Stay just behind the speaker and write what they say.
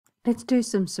Let's do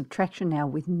some subtraction now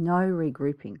with no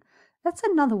regrouping. That's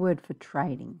another word for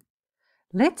trading.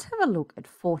 Let's have a look at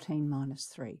 14 minus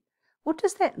 3. What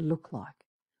does that look like?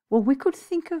 Well, we could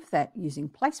think of that using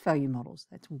place value models.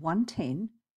 That's 110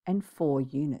 and 4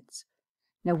 units.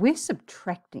 Now we're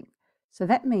subtracting, so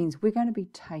that means we're going to be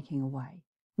taking away.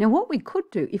 Now what we could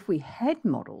do if we had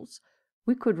models,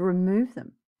 we could remove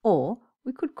them or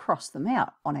we could cross them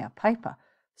out on our paper.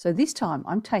 So this time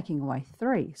I'm taking away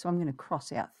 3, so I'm going to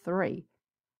cross out 3.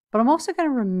 But I'm also going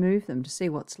to remove them to see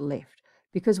what's left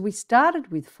because we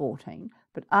started with 14,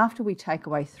 but after we take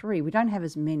away 3, we don't have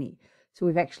as many. So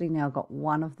we've actually now got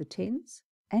one of the tens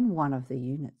and one of the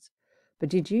units. But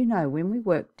did you know when we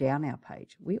work down our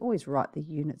page, we always write the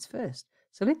units first.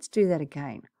 So let's do that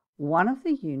again. One of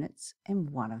the units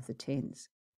and one of the tens.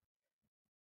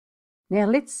 Now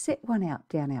let's set one out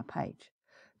down our page.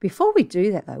 Before we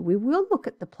do that though, we will look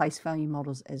at the place value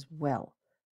models as well.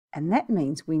 And that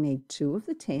means we need 2 of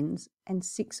the tens and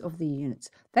 6 of the units.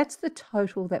 That's the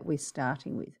total that we're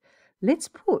starting with. Let's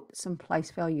put some place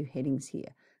value headings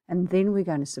here and then we're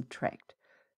going to subtract.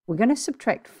 We're going to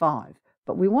subtract 5,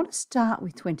 but we want to start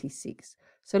with 26.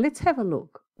 So let's have a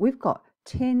look. We've got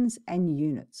tens and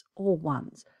units, or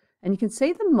ones. And you can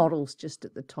see the models just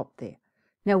at the top there.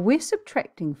 Now we're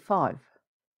subtracting 5.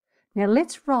 Now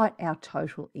let's write our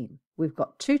total in. We've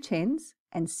got 2 tens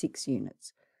and 6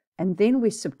 units. And then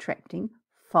we're subtracting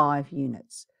 5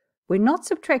 units. We're not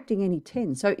subtracting any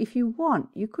 10, so if you want,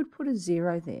 you could put a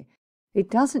 0 there. It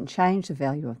doesn't change the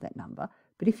value of that number,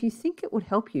 but if you think it would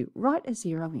help you, write a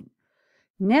 0 in.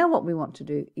 Now what we want to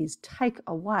do is take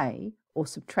away or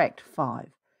subtract 5.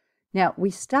 Now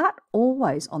we start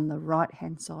always on the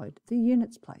right-hand side, the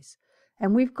units place,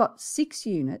 and we've got 6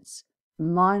 units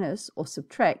minus or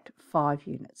subtract 5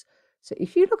 units. So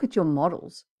if you look at your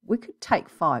models, we could take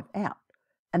 5 out.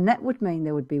 And that would mean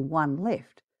there would be 1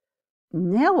 left.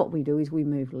 Now what we do is we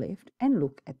move left and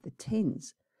look at the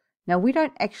tens. Now we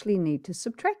don't actually need to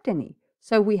subtract any.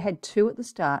 So we had 2 at the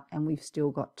start and we've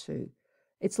still got 2.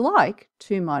 It's like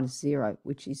 2 minus 0,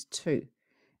 which is 2.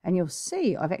 And you'll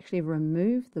see I've actually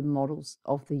removed the models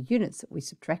of the units that we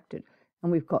subtracted.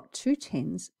 And we've got 2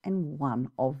 tens and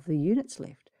 1 of the units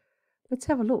left. Let's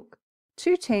have a look.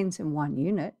 2 tens and 1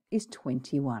 unit is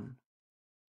 21.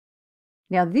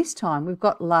 Now this time we've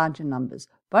got larger numbers.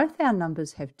 Both our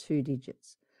numbers have 2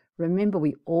 digits. Remember,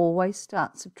 we always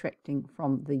start subtracting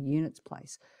from the units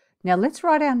place. Now let's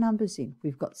write our numbers in.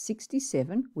 We've got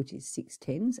 67, which is 6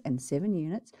 tens and 7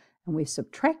 units, and we're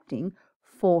subtracting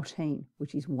 14,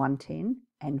 which is 1 10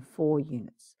 and 4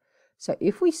 units. So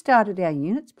if we started our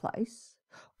units place,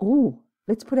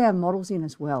 let's put our models in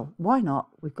as well. Why not?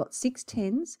 We've got 6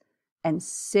 tens and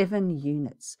 7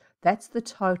 units. That's the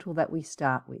total that we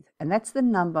start with. And that's the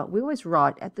number we always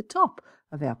write at the top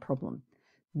of our problem.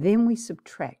 Then we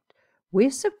subtract. We're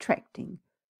subtracting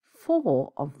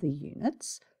 4 of the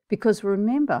units because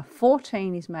remember,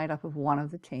 14 is made up of 1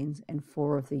 of the tens and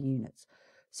 4 of the units.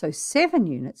 So 7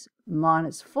 units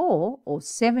minus 4, or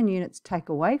 7 units take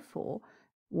away 4,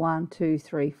 1, 2,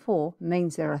 3, 4,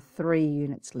 means there are 3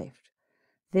 units left.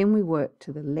 Then we work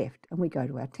to the left and we go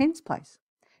to our tens place.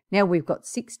 Now we've got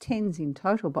 6 tens in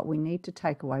total, but we need to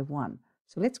take away 1.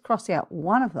 So let's cross out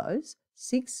one of those,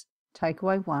 6, take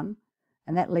away 1,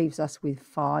 and that leaves us with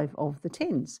 5 of the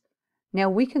tens. Now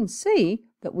we can see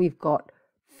that we've got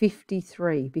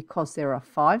 53 because there are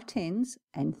 5 tens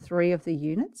and 3 of the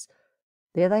units.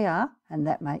 There they are, and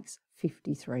that makes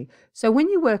 53. So when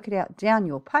you work it out down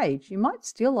your page, you might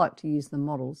still like to use the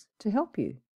models to help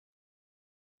you.